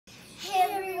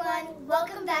everyone,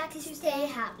 welcome back to Stay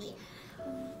Happy.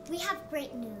 We have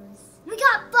great news. We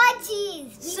got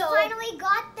budgies! We finally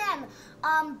got them.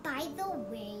 By the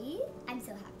way, I'm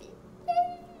so happy.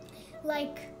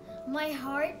 Like, my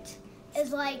heart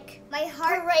is like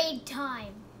parade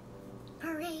time.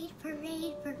 Parade,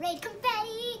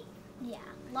 confetti! Yeah,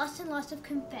 lots and lots of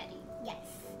confetti. Yes,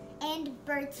 and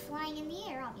birds flying in the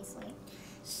air, obviously.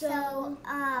 So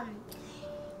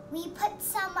we put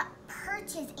some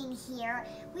perches in here.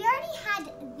 We already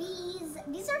had these.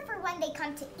 These are for when they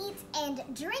come to eat and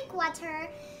drink water.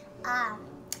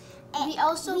 We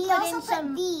also put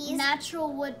some these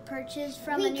natural wood perches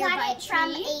from a nearby tree. We got it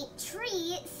from a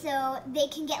tree, so they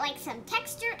can get like some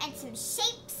texture and some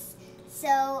shapes.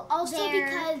 So also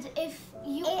because if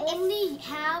you only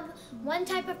have one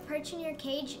type of perch in your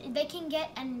cage, they can get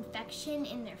an infection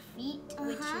in their feet,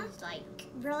 which is like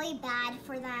really bad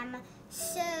for them.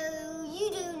 So you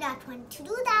do not want to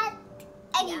do that.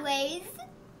 Anyways,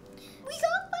 we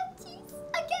got budgies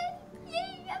again.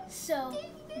 Yay! So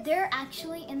they're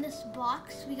actually in this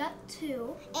box. We got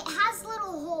 2. It has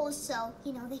little holes so,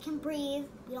 you know, they can breathe.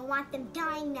 We don't want them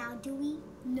dying now, do we?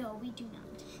 No, we do not.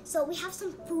 So we have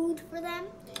some food for them.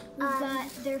 We've got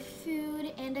their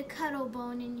food and a cuddle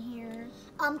bone in here.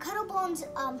 Cuddle bones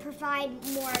provide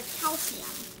more calcium.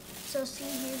 So see,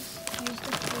 here's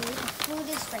the food. The food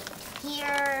is right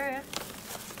here.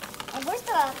 And where's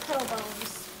the cuddle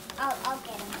bones? I'll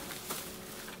get them.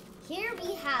 Here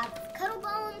we have cuddle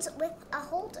bones with a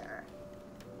holder.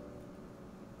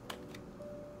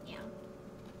 Yeah.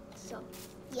 So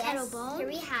yes, cuddle bones. Here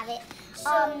we have it.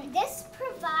 So this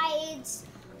provides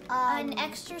an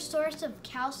extra source of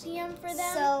calcium for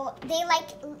them. So they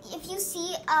if you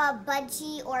see a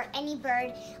budgie or any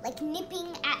bird like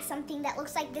nipping at something that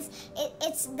looks like this,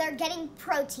 they're getting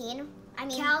protein. I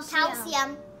mean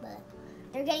calcium.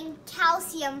 They're getting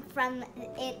calcium from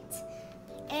it.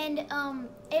 And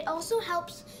it also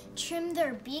helps trim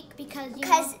their beak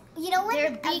because you know when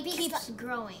their beak keeps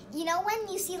growing. You know when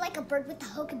you see like a bird with a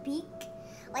hooked beak,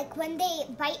 like when they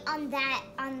bite on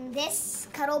this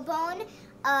cuddle bone,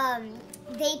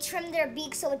 they trim their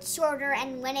beak so it's shorter,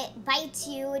 and when it bites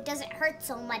you, it doesn't hurt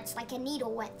so much like a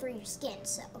needle went through your skin.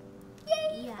 So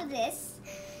yay for this.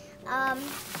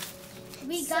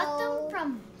 We got them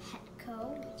from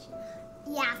Petco.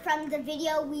 Yeah, from the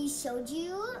video we showed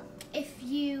you. If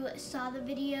you saw the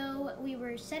video, we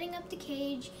were setting up the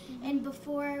cage, and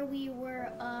before we were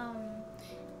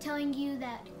telling you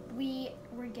that we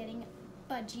were getting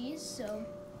budgies, so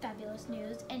fabulous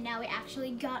news. And now we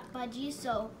actually got budgies,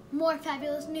 so more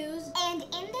fabulous news. And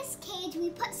in this cage, we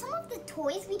put some of the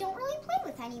toys we don't really play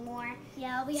with anymore.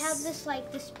 Yeah, we have this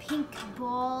pink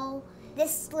ball.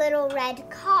 This little red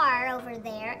car over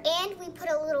there, and we put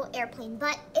a little airplane,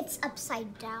 but it's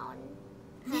upside down.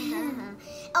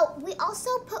 Oh, we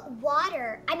also put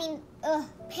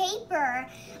paper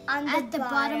on at the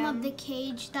bottom of the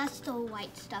cage. That's the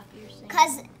white stuff you're saying.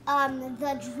 Because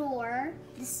the drawer,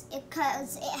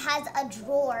 because it has a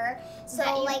drawer, so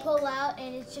that you pull out,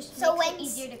 and it just makes it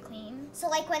easier to clean. So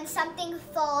like when something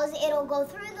falls, it'll go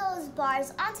through those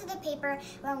bars onto the paper.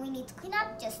 When we need to clean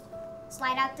up, just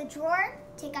slide out the drawer,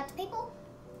 take out the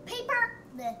paper,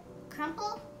 the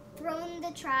crumple, throw in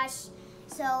the trash.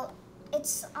 So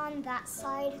it's on that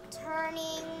side,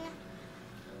 turning.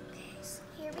 Okay, so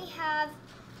here we have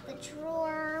the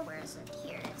drawer. Where is it?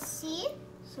 Here. See?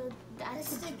 So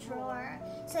that's the drawer.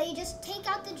 So you just take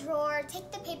out the drawer,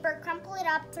 take the paper, crumple it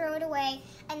up, throw it away,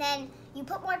 and then you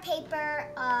put more paper,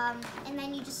 and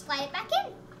then you just slide it back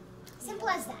in. Simple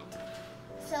as that.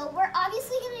 So we're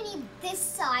obviously gonna need this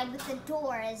side with the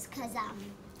doors, cause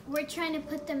we're trying to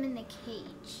put them in the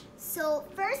cage. So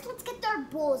first, let's get our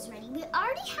bowls ready. We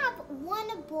already have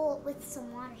one bowl with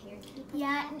some water here.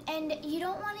 Yeah, and you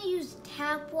don't want to use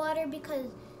tap water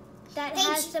because that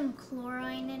has some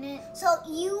chlorine in it. So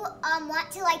you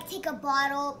want to take a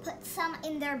bottle, put some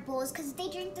in their bowls because they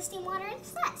drink the same water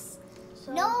as us.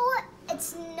 So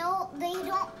it's not bad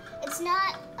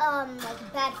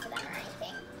for them or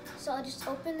anything. So I'll just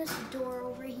open this door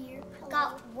over here.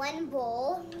 Got one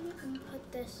bowl. And put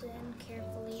this in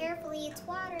carefully. Carefully, it's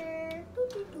water.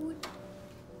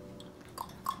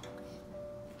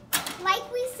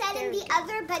 Like we said in the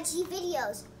other budgie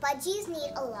videos, budgies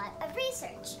need a lot of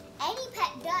research. Any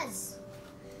pet does.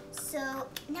 So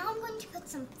now I'm going to put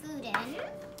some food in.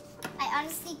 I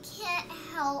honestly can't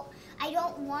help. I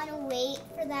don't want to wait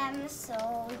for them,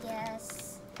 so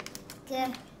yes.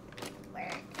 Good.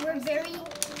 We're very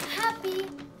happy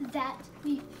that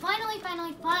we finally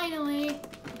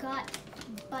got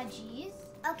budgies.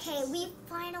 Okay, we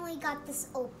finally got this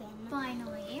open.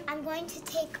 Finally. I'm going to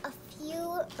take a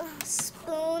few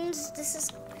spoons. This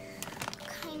is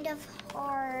kind of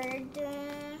hard.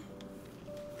 Good,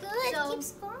 So- it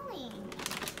keeps falling.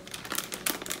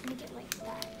 Make it like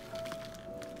that.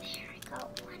 There I go,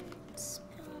 1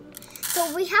 spoon.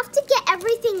 So we have to get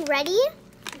everything ready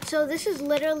So this is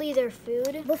literally their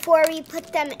food. before we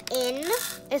put them in.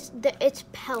 It's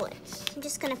pellets. I'm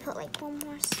just gonna put like 1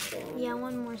 more spoon. Yeah,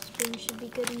 1 more spoon should be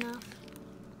good enough.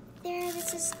 There,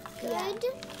 this is Yeah.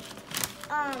 good.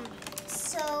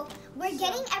 So we're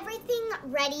getting everything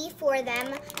ready for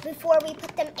them before we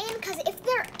put them in, because if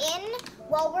they're in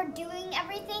while we're doing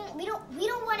everything, we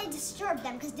don't want to disturb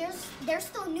them because they're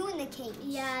still new in the cage.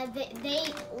 Yeah,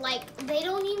 they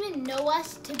don't even know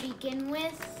us to begin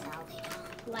with, No, they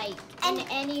don't. like And- in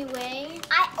any way.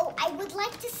 I would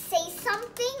like to say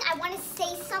something. I want to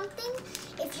say something.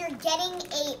 If you're getting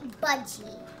a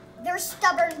budgie, they're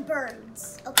stubborn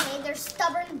birds. Okay, they're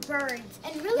stubborn birds.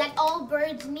 And really, all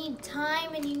birds need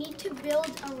time, and you need to build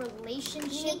a You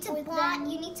relationship need to with bond.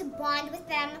 them. You need to bond with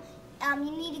them.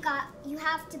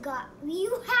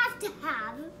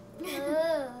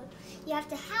 You have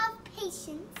to have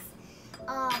patience.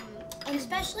 And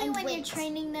Especially and when you're wait.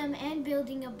 training them and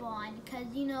building a bond, because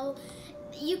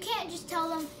you can't just tell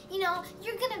them,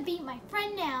 you're gonna be my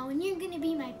friend now and you're gonna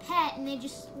be my pet, and they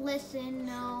just listen.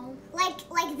 No.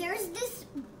 Like there's this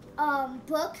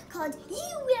book called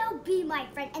You Will Be My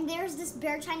Friend, and there's this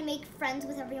bear trying to make friends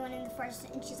with everyone in the forest,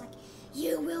 and she's like,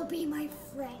 you will be my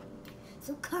friend,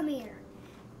 so come here.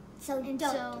 So And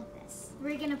don't so- do this.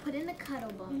 We're gonna put in the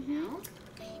cuddle bone Mhm. now.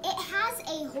 It has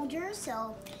a holder,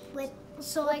 so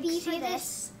So will like, be see for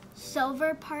this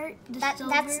silver part? that's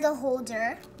silver? the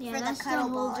holder Yeah, for the that's cuddle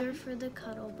the holder bone. for the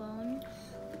cuddle bone.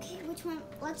 Okay, which one?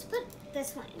 Let's put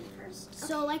this one in first.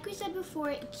 So like we said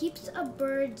before, it keeps a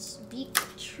bird's beak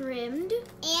trimmed.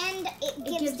 And it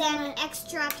gives gives them them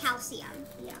extra calcium.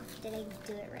 Yeah. Did I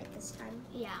do it right this time?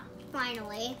 Yeah.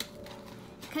 Finally.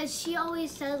 Because she always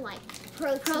said like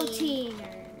Protein. protein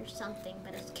or something,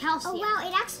 but it's calcium. Oh wow,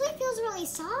 it actually feels really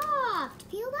soft.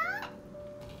 Feel that?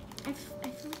 I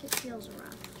feel like it feels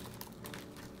rough.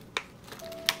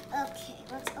 Okay,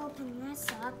 let's open this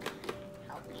up.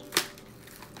 Help me.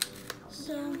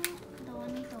 So the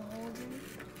one with the holder.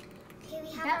 Okay,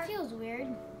 we have That our, feels weird.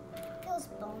 feels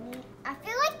bony. I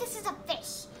feel like this is a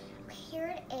fish. Okay,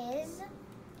 here it is.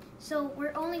 So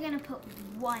we're only gonna put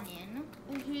one in.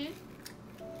 Mm-hmm.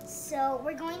 So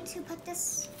we're going to put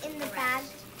this in the bag.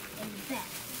 In the bag.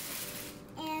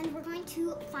 And we're going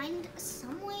to find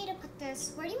some way to put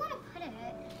this. Where do you want to put it?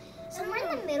 Somewhere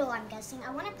in the middle, I'm guessing.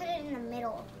 I want to put it in the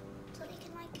middle so they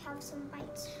can like have some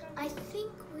bites. I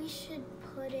think we should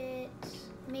put it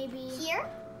maybe Here?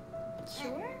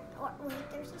 Sure. Or wait,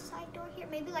 there's a side door here.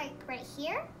 Maybe like right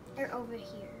here? Or over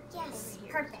here. Yes. Over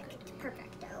here. Perfect.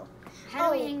 Perfecto.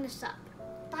 How do we Oh. hang this up?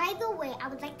 By the way, I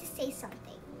would like to say something.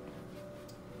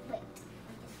 Wait.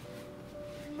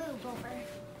 Move over.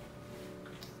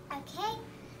 Okay.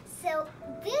 So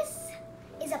this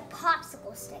is a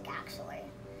popsicle stick, actually.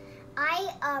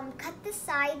 I cut the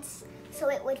sides so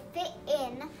it would fit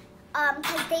in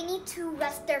because they need to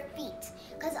rest their feet.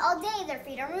 Because all day their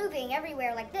feet are moving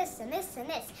everywhere like this and this and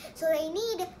this. So they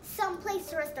need some place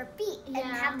to rest their feet and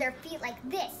Yeah. have their feet like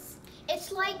this.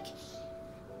 It's like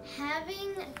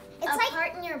having It's a like-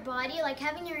 part in your body, like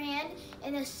having your hand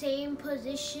in the same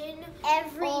position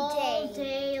Every all day.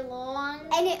 day long.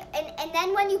 And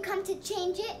then when you come to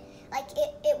change it, like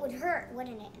it would hurt,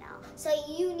 wouldn't it now? So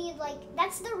you need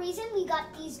that's the reason we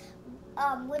got these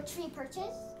wood tree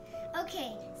perches.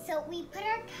 Okay, so we put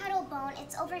our cuddle bone,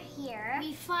 it's over here.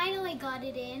 We finally got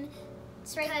it in.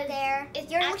 It's right 'cause there.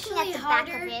 It's You're actually looking at the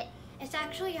harder. back of it. It's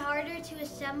actually harder to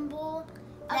assemble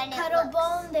a Than it cuddle looks.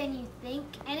 bone than you think,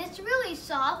 and it's really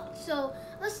soft. So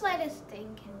let's let us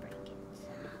think and break it.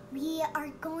 We are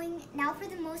going, now for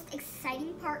the most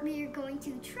exciting part, we are going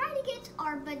to try to get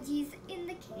our budgies in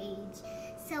the cage.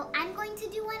 So I'm going to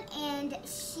do one and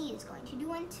she is going to do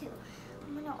one too.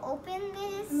 I'm gonna open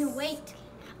this. No, wait.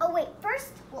 Oh wait,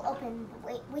 first we'll open,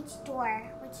 wait, which door?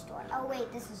 Which door? Oh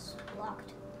wait, this is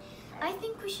locked. I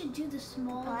think we should do the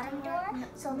small Bottom door?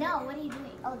 So no, what are you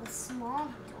doing? Oh, the small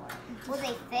door. Will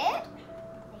they fit?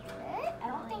 They fit? I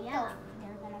don't think yeah.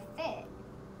 they're gonna fit.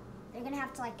 They're gonna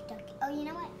have to like duck. Oh, you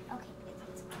know what? Okay,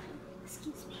 that's fine.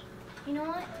 Excuse me. You know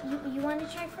what? You want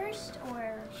to try first,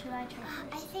 or should I try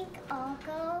I first? think I'll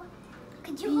go.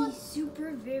 Could you Be hold?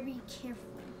 super very careful.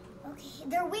 Okay,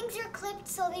 their wings are clipped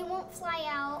so they won't fly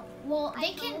out. Well,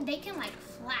 I they can like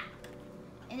flap,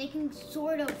 and they can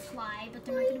sort of fly, but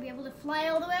they're not going to be able to fly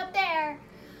all the way up there.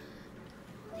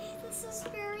 Okay, this is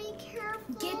very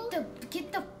careful.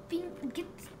 Get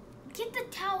Get the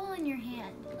towel in your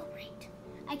hand. All right.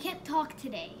 I can't talk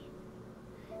today.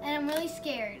 And I'm really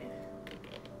scared.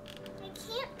 I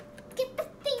can't get the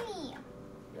thingy.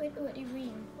 Wait, what do you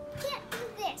mean? Can't do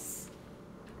this.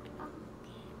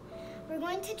 Okay. We're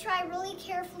going to try really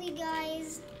carefully,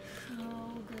 guys.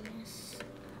 Oh, goodness.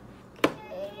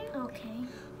 Okay. Okay.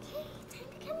 Okay, time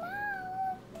to come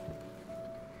out.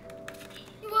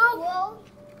 Whoa. Whoa.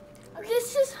 Okay.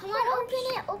 This is Come on, open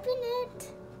it. Open it.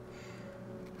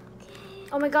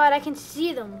 Oh my god, I can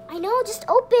see them. I know, just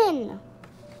open.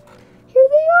 Here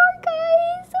they are,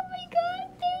 guys. Oh my god,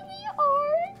 there they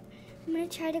are. I'm gonna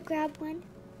try to grab one.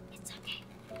 It's okay.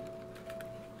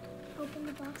 Open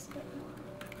the box a bit more.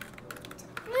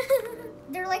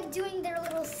 They're like doing their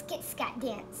little skit scat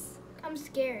dance. I'm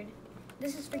scared.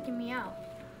 This is freaking me out.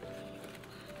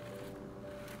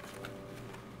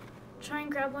 Try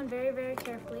and grab one very, very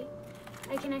carefully.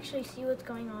 I can actually see what's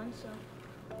going on, so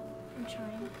I'm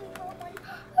trying. I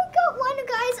got one,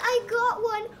 guys. I got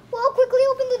one. Well, quickly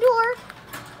open the door.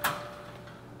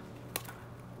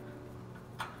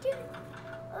 Dude,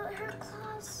 her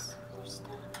claws are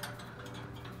stuck.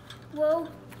 Whoa.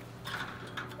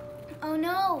 Oh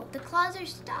no, the claws are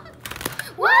stuck.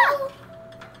 Whoa!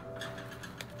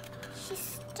 She's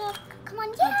stuck. Come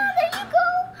on, yeah, there you go.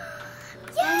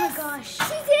 Yes. Oh my gosh.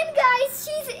 She's in, guys.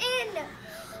 She's in.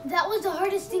 That was the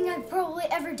hardest thing I've probably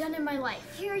ever done in my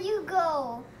life. Here you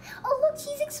go. Oh, look,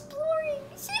 she's exploring.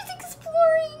 She's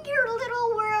exploring her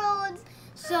little world.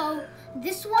 So,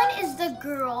 this one is the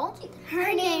girl.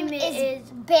 Her name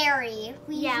is Berry.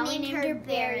 we named her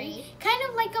Berry. Kind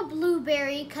of like a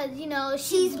blueberry because, you know,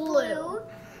 she's blue.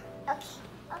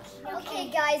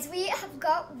 Okay, guys, we have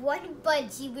got one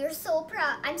budgie. We're so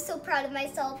proud. I'm so proud of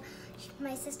myself.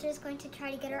 My sister is going to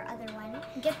try to get our other one.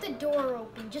 Get the door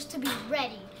open just to be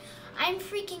ready. I'm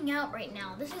freaking out right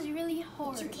now. This is really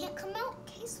hard. But you can't come out,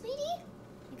 okay, sweetie?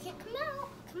 You can't come out.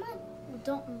 Come on. Well,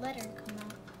 don't let her come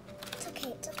out. It's okay.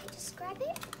 It's okay. Just grab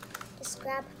it. Just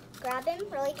grab him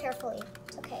really carefully.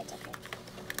 It's okay. It's okay.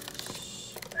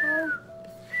 Oh,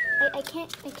 I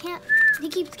can't. He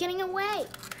keeps getting away.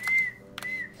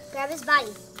 Grab his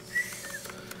body.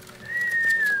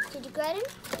 Did you get him?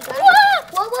 You got him? Whoa!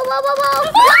 Whoa, whoa, whoa, whoa, whoa!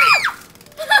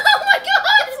 Oh my god!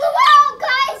 He flew out,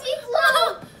 guys! He flew!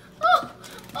 Oh!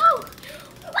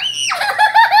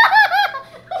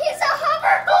 He's a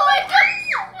hoverboard!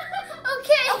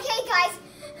 Okay. Okay, guys.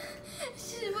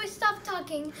 Stop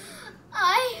talking.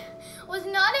 I was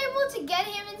not able to get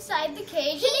him inside the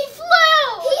cage. He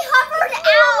flew! He hovered Flew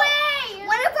out! away!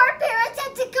 One of our parents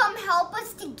had to come help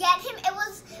us to get him.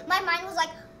 My mind was like...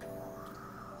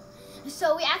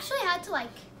 So we actually had to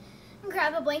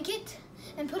grab a blanket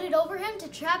and put it over him to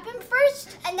trap him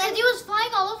first. And then he was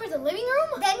flying all over the living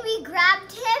room. Then we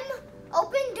grabbed him,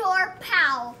 open door,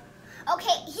 pow.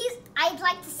 Okay, I'd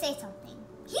like to say something.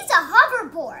 He's a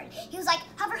hoverboard. He was like,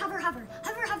 hover, hover, hover,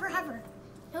 hover, hover, hover.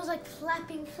 It was like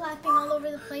flapping all over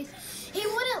the place. He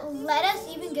wouldn't let us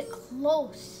even get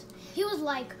close. He was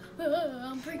like,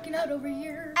 I'm freaking out over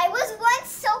here. I was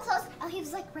once so close. Oh, he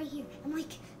was like right here. I'm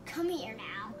like, come here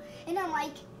now. And I'm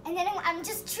like, and then I'm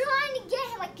just trying to get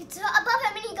him, like it's above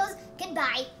him, and he goes,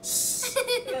 goodbye.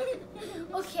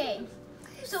 Okay.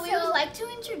 So we would like to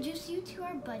introduce you to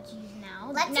our budgies now.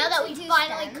 Let's now that we introduce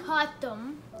finally them. caught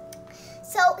them.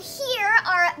 So here,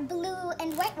 our blue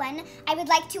and white one, I would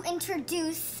like to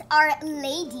introduce our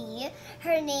lady.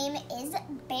 Her name is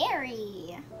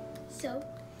Berry. So,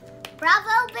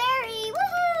 bravo, Berry!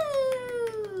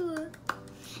 Woohoo!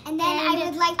 And then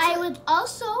I would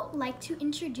also like to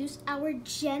introduce our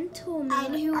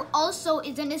gentleman who also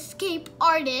is an escape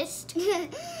artist.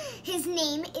 His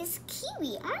name is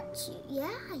Kiwi, aren't you?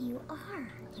 Yeah, you are.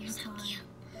 You're so cute.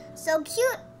 So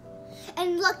cute.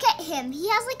 And look at him. He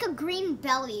has like a green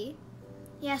belly.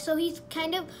 Yeah, so he's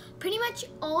kind of pretty much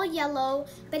all yellow,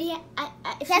 but he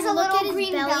has a little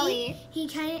green belly. He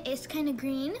is kind of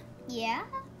green. Yeah.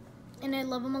 And I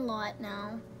love him a lot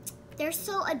now. They're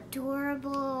so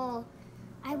adorable.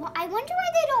 I wonder why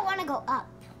they don't want to go up.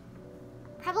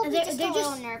 Probably they're just a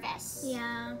little nervous.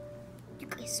 Yeah. You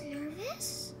guys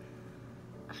nervous?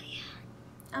 Oh yeah.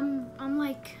 I'm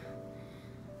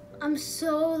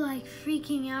so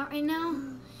freaking out right now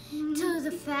to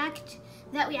the fact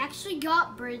that we actually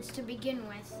got birds to begin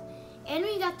with, and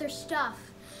we got their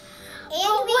stuff. And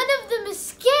but one of them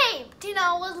escaped, and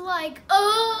I was like,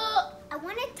 oh. I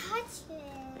want to touch it.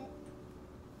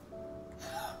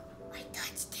 I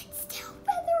touched its tail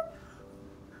feather.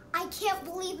 I can't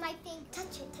believe my thing.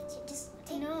 Touch it. Just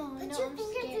put your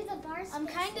finger through the bars. I'm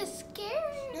kind of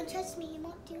scared. No, trust me, you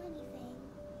won't do anything.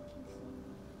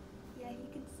 Yeah, you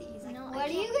can see. He's like, No, what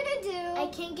are you gonna do? I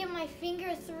can't get my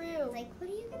finger through. Like, what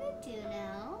are you gonna do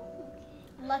now?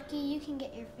 Lucky you can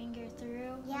get your finger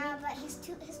through. Yeah, but his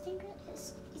finger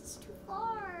it's too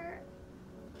far.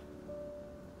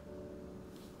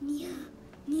 Yeah.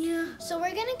 So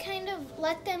we're gonna kind of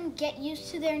let them get used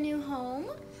to their new home.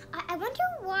 I wonder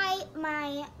why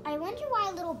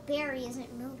little Berry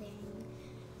isn't moving.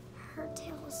 Her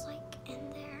tail is like in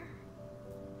there.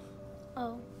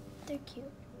 Oh, they're cute.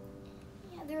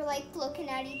 Yeah, they're like looking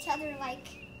at each other like,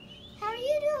 how are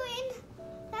you doing?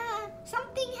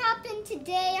 Something happened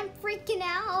today. I'm freaking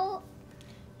out.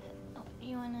 Oh,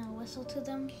 you wanna whistle to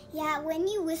them? Yeah, when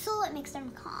you whistle, it makes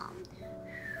them calm.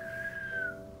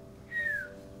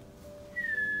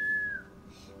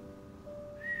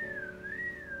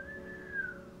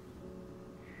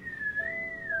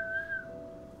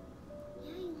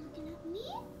 Yeah, you looking at me?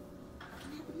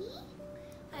 Looking at me?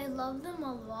 I love them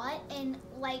a lot, and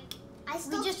like I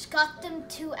we just got them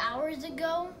 2 hours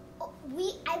ago.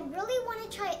 I really want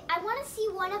to try. I want to see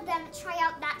one of them try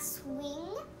out that swing.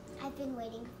 I've been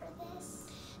waiting for this.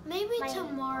 Maybe My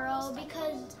tomorrow almost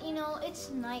because it's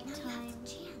Now you nighttime. have the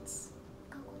chance.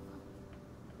 Go, go,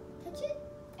 go. Touch it.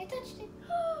 I touched it.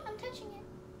 I'm touching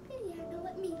it. Yeah, no,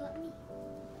 let me.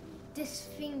 This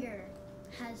finger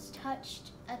has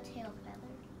touched a tail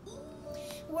feather.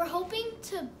 We're hoping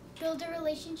to build a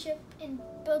relationship and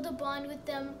build a bond with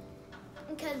them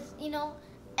because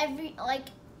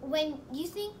when you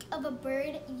think of a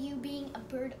bird, you being a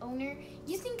bird owner,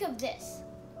 you think of this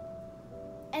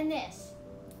and this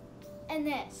and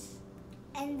this.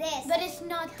 And this. But it's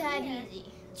not that here. easy.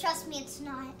 Trust me, it's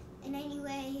not in any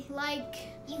way. Like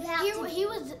You have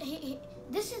to.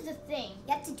 this is the thing.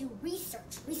 You have to do research.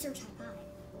 Research on God.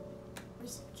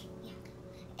 Research. Yeah.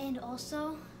 And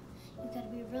also, you gotta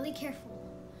be really careful.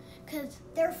 Because,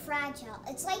 They're fragile.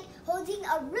 It's like holding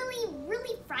a really,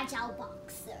 really fragile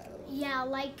box. So. yeah,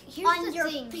 like, here's On the your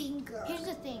thing. finger. Here's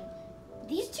the thing.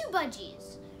 These two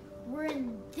budgies were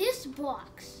in this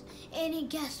box. And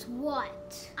guess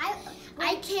what?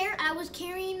 I was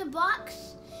carrying the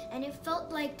box, and it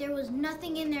felt like there was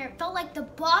nothing in there. It felt like the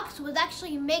box was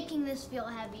actually making this feel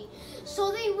heavy.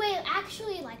 So they weigh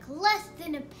actually like less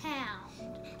than a pound.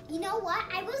 You know what?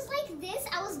 I was like this.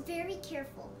 I was very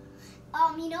careful.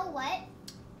 You know what?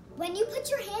 When you put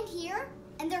your hand here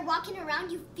and they're walking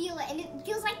around, you feel it, and it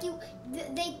feels like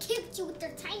they kicked you with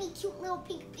their tiny, cute little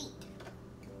pink feet.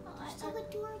 So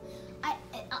adorable. I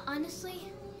honestly,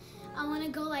 I want to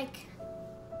go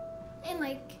and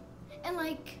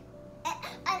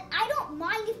I don't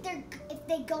mind if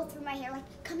they go through my hair.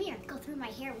 Like, come here, go through my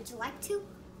hair. Would you like to?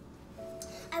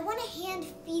 I want to hand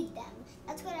feed them.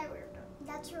 That's what I really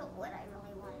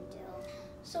want to do.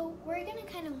 So we're gonna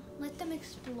kind of let them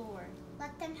explore,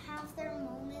 Let them have their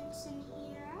moments in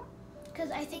here.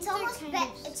 because I think It's almost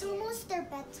it's almost their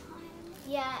bedtime.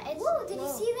 yeah. It's Whoa! Did you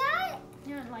see that?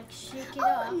 They're like shake it Oh,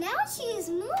 up. now she's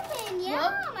moving.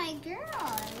 Yeah, my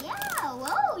girl. Yeah.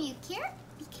 Whoa! Be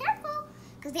careful,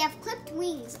 because they have clipped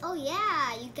wings. Oh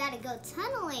yeah, you gotta go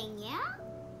tunneling. Yeah.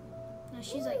 No,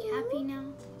 she's like happy now.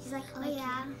 She's like, oh Like,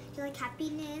 yeah. She's like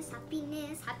happiness,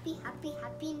 happiness.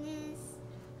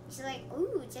 She's like,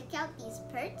 ooh, check out these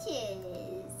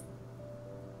perches.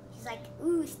 She's like,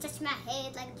 ooh, touch my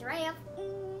head like a giraffe.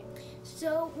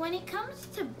 So when it comes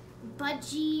to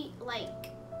budgie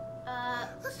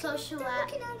social They're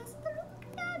app, looking at us. They're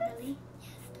looking at us. really?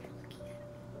 Yes, they're looking at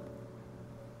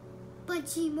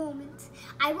us. Budgie moments.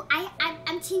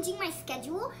 I'm changing my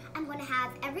schedule. I'm gonna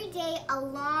have every day a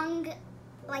long,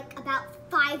 like about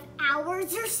 5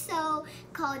 hours or so,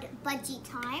 called budgie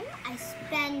time. I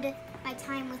spend my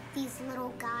time with these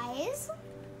little guys.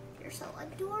 They're so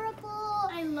adorable.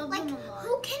 I love them a lot.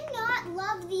 Who cannot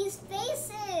love these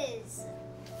faces?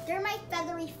 They're my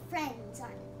feathery friends,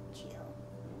 aren't you?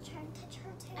 I'm trying to touch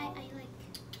her tail. I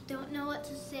don't know what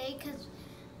to say because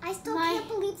I still can't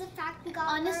believe the fact we got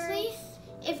honestly,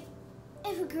 birds.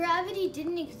 if gravity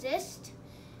didn't exist,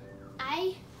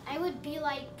 I would be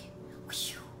like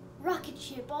rocket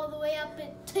ship all the way up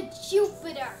to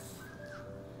Jupiter.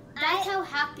 That's how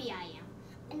happy I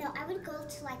am. No, I would go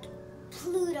to like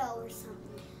Pluto or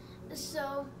something.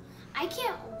 So I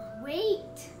can't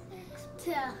wait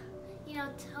to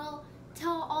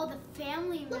tell all the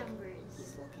family members.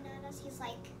 He's looking at us. He's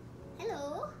like,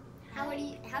 "Hello, how do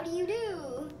you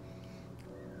do?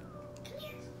 Come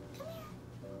here.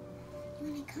 You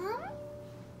wanna come?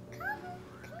 Come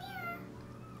here.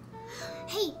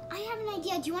 Hey, I have an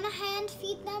idea. Do you wanna hand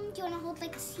feed them? Do you wanna hold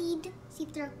like a seed? See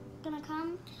if they're gonna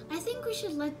come? I think we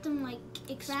should let them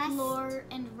explore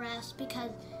and rest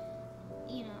because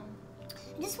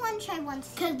Just want to try one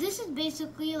seat. Because this is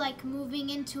basically like moving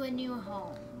into a new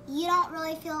home. You don't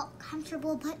really feel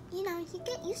comfortable, but you know, you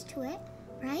get used to it,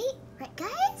 right? Right,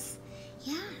 guys?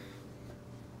 Yeah.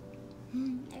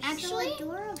 They're Actually, so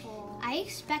adorable. I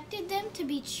expected them to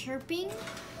be chirping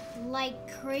like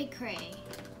Cray Cray.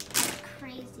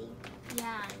 Crazy.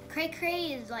 Yeah, Cray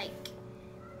Cray is like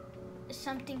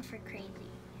something for crazy.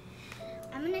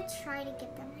 I'm gonna try to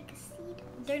get them like a seat.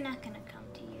 They're not gonna come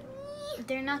to you.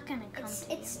 They're not gonna come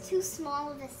to It's too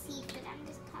small of a seat for them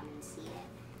to come and see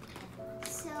it.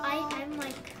 So I'm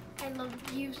like, I love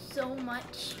you so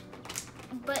much.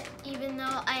 But even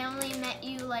though I only met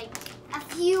you like a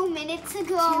few minutes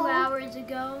ago. 2 hours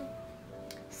ago.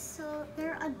 So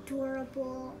they're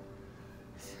adorable.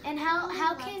 And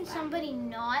how can somebody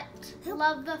not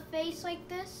love the face like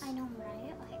this? I know,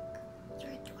 right? Like,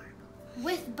 you're adorable.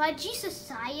 With Budgie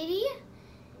Society,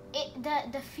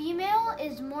 the female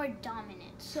is more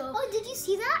dominant. So Oh, did you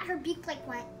see that? Her beak like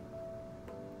went.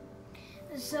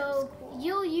 cool.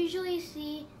 You'll usually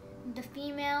see the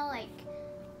female like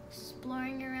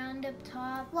exploring around up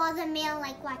top. While the male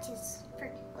like watches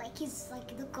for like he's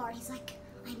like the guard. He's like,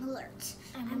 I'm alert.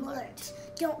 I'm alert.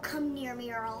 Don't come near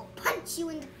me or I'll punch you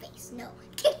in the face. No,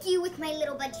 kick you with my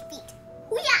little budgie feet.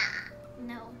 Hoo-yah!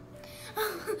 No.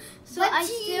 So budgie I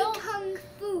still kung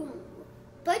fu.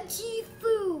 Budgie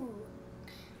fu.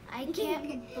 I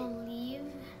can't believe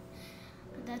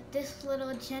that this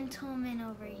little gentleman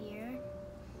over here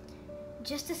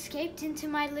just escaped into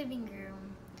my living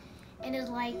room and is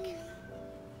like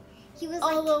He was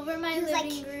all like, over my he was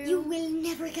living like, room. You will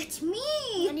never get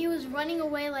me. And he was running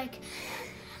away like,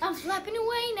 I'm flapping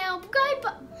away now. Guy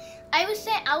bye. I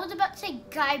was about to say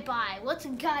guy bye. What's a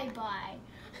guy bye?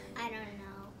 I don't know.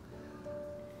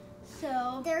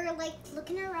 So They're like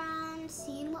looking around,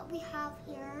 seeing what we have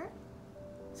here.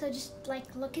 just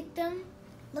like look at them.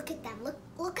 Look at them.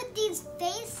 Look at these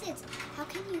faces. How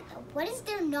can you? What is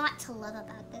there not to love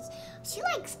about this?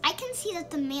 I can see that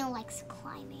the male likes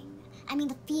climbing. I mean,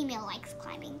 the female likes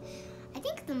climbing. I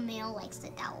think the male likes the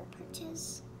dowel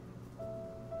perches.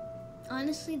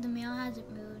 Honestly, the male hasn't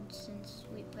moved since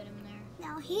we put him there.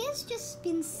 Now he has just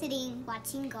been sitting,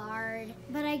 watching guard.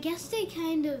 But I guess they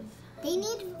kind of They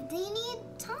need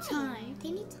time.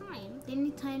 They need time. They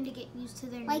need time to get used to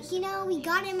their new Like, you know, we surroundings.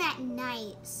 got him at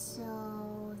night,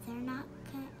 so they're not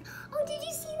gonna... Oh, did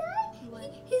you see that?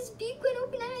 What? His beak went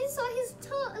open and I saw his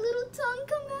little tongue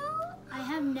come out. I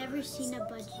have never seen a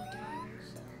budgie dog.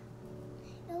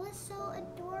 It was so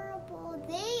adorable.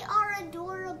 They are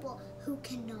adorable. Who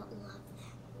cannot love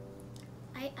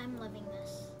them? I'm loving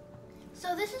this.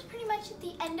 So this is pretty much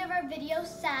the end of our video,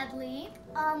 sadly.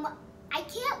 I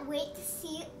can't wait to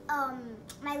see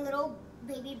my little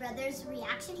baby brother's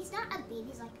reaction. He's not a baby,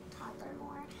 he's like a toddler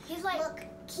more. He's like Look,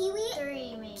 Kiwi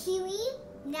 3 maybe. Kiwi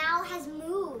now has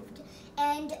moved,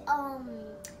 and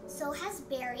so has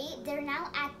Barry. They're now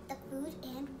at the food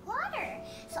and water.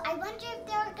 So I wonder if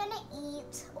they're gonna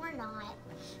eat or not.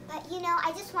 But you know,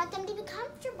 I just want them to be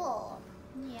comfortable.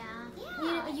 Yeah.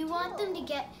 Yeah, You I want do. them to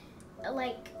get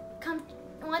like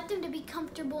want them to be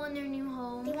comfortable in their new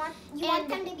home. You want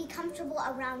them to be comfortable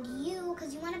around you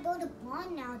because you want to build a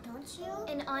bond now, don't you?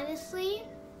 And honestly,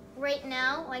 right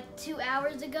now, like 2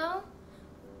 hours ago,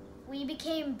 we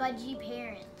became budgie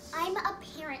parents. I'm a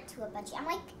parent to a budgie.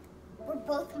 we're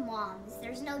both moms.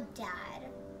 There's no dad.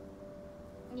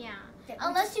 Yeah. We're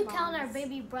Unless just you count our moms.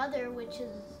 baby brother, which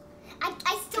is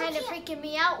I still kind of can't. freaking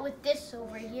me out with this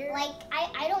over here. Like,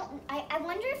 I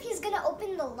wonder if he's gonna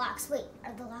open the locks. Wait,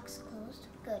 are the locks closed?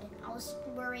 Good. I was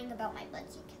worrying about my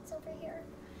budgie kids over here.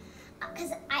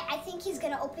 Because I think he's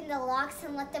gonna open the locks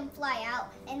and let them fly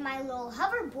out, and my little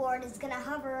hoverboard is gonna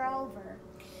hover over.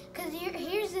 Because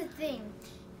here's the thing.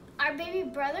 Our baby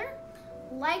brother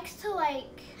likes to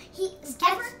like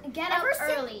get up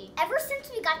early. Ever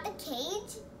since we got the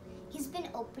cage, he's been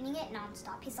opening it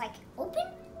nonstop. He's like, open?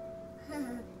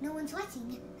 No one's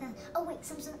watching. Oh wait,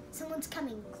 someone's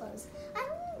coming. Close.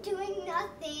 I'm doing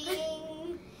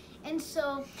nothing. And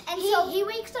so And he, so- he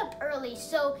wakes up early.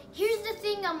 So here's the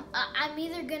thing I'm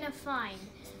either gonna find.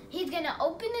 He's gonna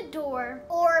open the door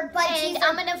Or budgies. and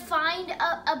I'm gonna find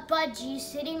a budgie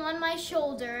sitting on my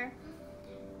shoulder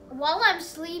while I'm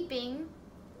sleeping.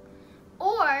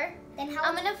 Or Then how?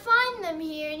 I'm gonna find them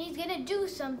here and he's gonna do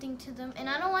something to them. And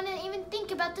I don't wanna even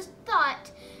think about this thought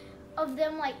of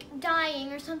them like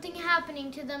dying or something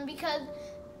happening to them because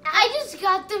I just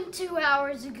got them 2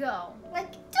 hours ago.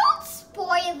 Like, don't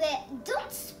spoil it.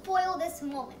 Don't spoil this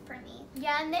moment for me.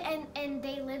 Yeah, and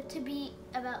they live to be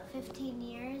about 15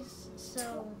 years,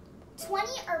 so 20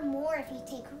 or more if you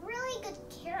take really good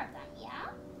care of them. Yeah.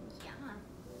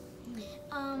 yeah.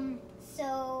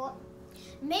 So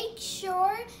make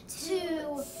sure to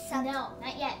no,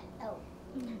 not yet. Oh.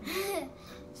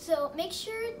 So make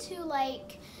sure to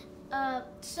like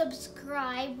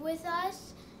subscribe with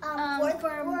us. For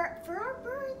our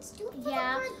birds. Do it for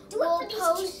Yeah, the birds. Do we'll it for these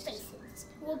post- cute faces.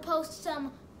 We'll post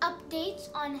some updates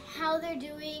on how they're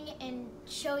doing and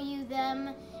show you them,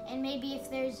 and maybe if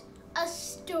there's a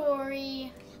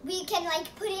story. We can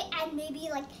like put it at maybe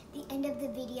like the end of the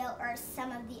video or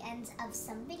some of the ends of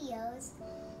some videos.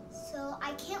 So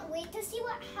I can't wait to see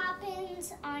what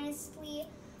happens. Honestly,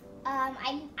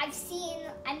 I'm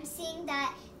seeing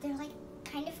that they're like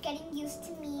kind of getting used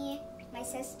to me, my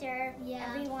sister, Yeah.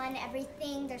 everyone,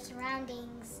 everything, their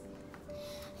surroundings.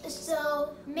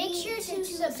 So make sure to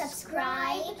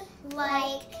subscribe,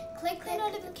 like, click the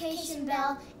notification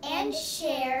bell, and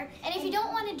share. And if you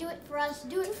don't want to do it for us,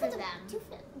 do it for them. Do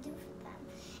for them.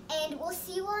 And we'll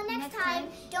see you all next time.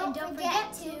 And don't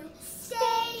forget to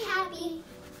stay happy.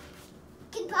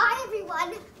 Goodbye,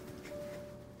 everyone.